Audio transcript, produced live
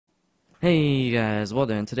Hey guys, well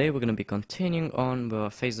then, today we're going to be continuing on with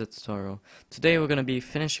our phaser tutorial. Today we're going to be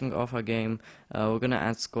finishing off our game. We're going to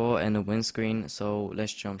add score and a win screen, so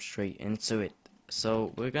let's jump straight into it.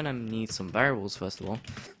 So we're going to need some variables first of all.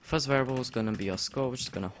 First variable is going to be our score, which is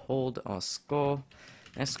going to hold our score.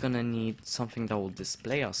 Next we're going to need something that will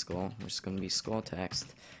display our score, which is going to be score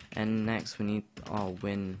text. And next we need our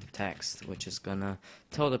win text, which is going to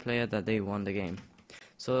tell the player that they won the game.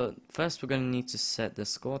 So first we're going to need to set the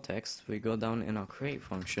score text. We go down in our create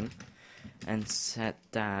function and set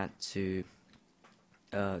that to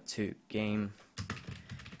game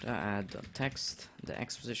add text. The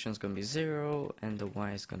x position is going to be 0 and the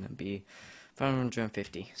y is going to be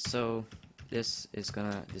 550. So this is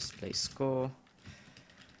going to display score,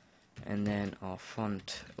 and then our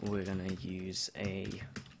font we're going to use a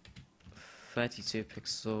 32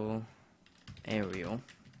 pixel Arial.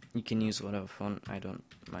 You can use whatever font, I don't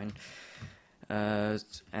mind. And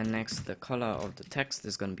next, the color of the text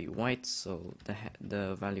is going to be white, so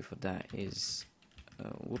the value for that is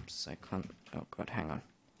whoops, I can't, oh god, hang on.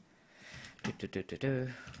 There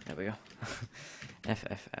we go.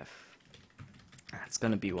 FFF. It's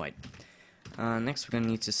going to be white. Next we're going to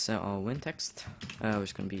need to set our win text, which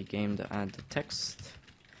is going to be game to add the text.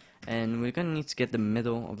 And we're going to need to get the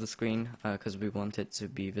middle of the screen because we want it to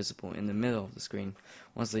be visible in the middle of the screen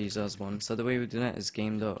once the user has won. So the way we do that is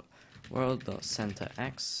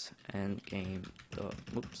game.world.centerx and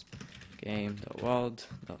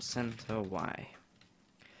game.world.centerY.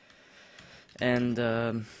 And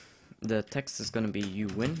the text is going to be you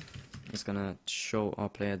win. It's going to show our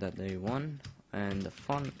player that they won, and the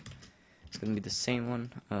font is going to be the same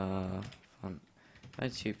one, font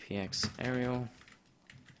 32px Arial.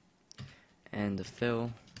 And the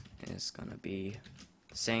fill is gonna be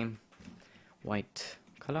the same white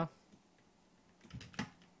color.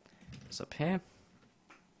 It's up here.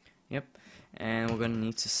 Yep. And we're gonna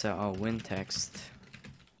need to set our win text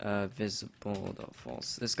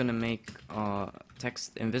visible.false. It's gonna make our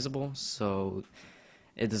text invisible so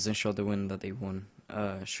it doesn't show the win that they won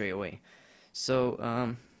straight away.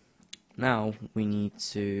 So now we need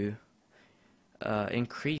to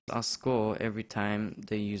increase our score every time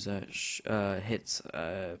the user hits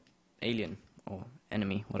alien or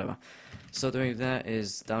enemy, whatever. So the way that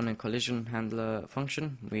is down in collision handler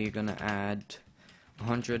function, we're gonna add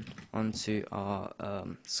 100 onto our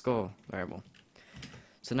score variable.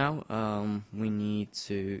 So now we need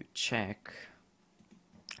to check.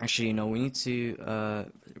 Actually, no, we need to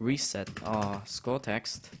reset our score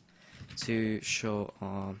text to show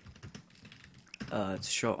our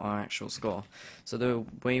actual score. So the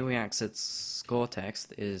way we access score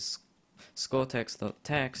text is score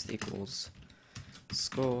text.text equals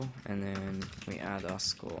score, and then we add our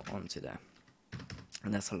score onto that,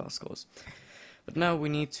 and that's a lot of scores. But now we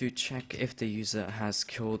need to check if the user has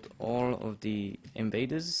killed all of the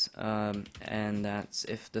invaders, and that's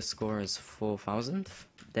if the score is 4000,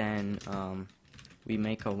 then we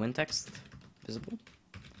make our win text visible.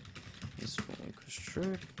 Is what equals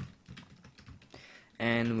true.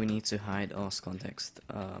 And we need to hide our context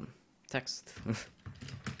text.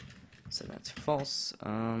 So that's false.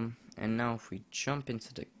 And now if we jump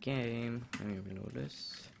into the game, let me reload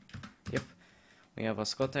this. Yep, we have our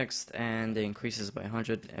score text, and it increases by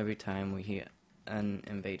 100 every time we hit an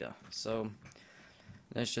invader. So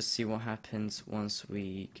let's just see what happens once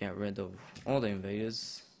we get rid of all the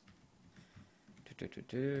invaders.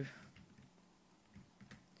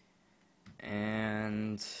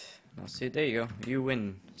 And I'll see, there you go, you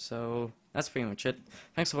win. So that's pretty much it.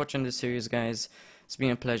 Thanks for watching this series, guys. It's been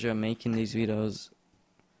a pleasure making these videos.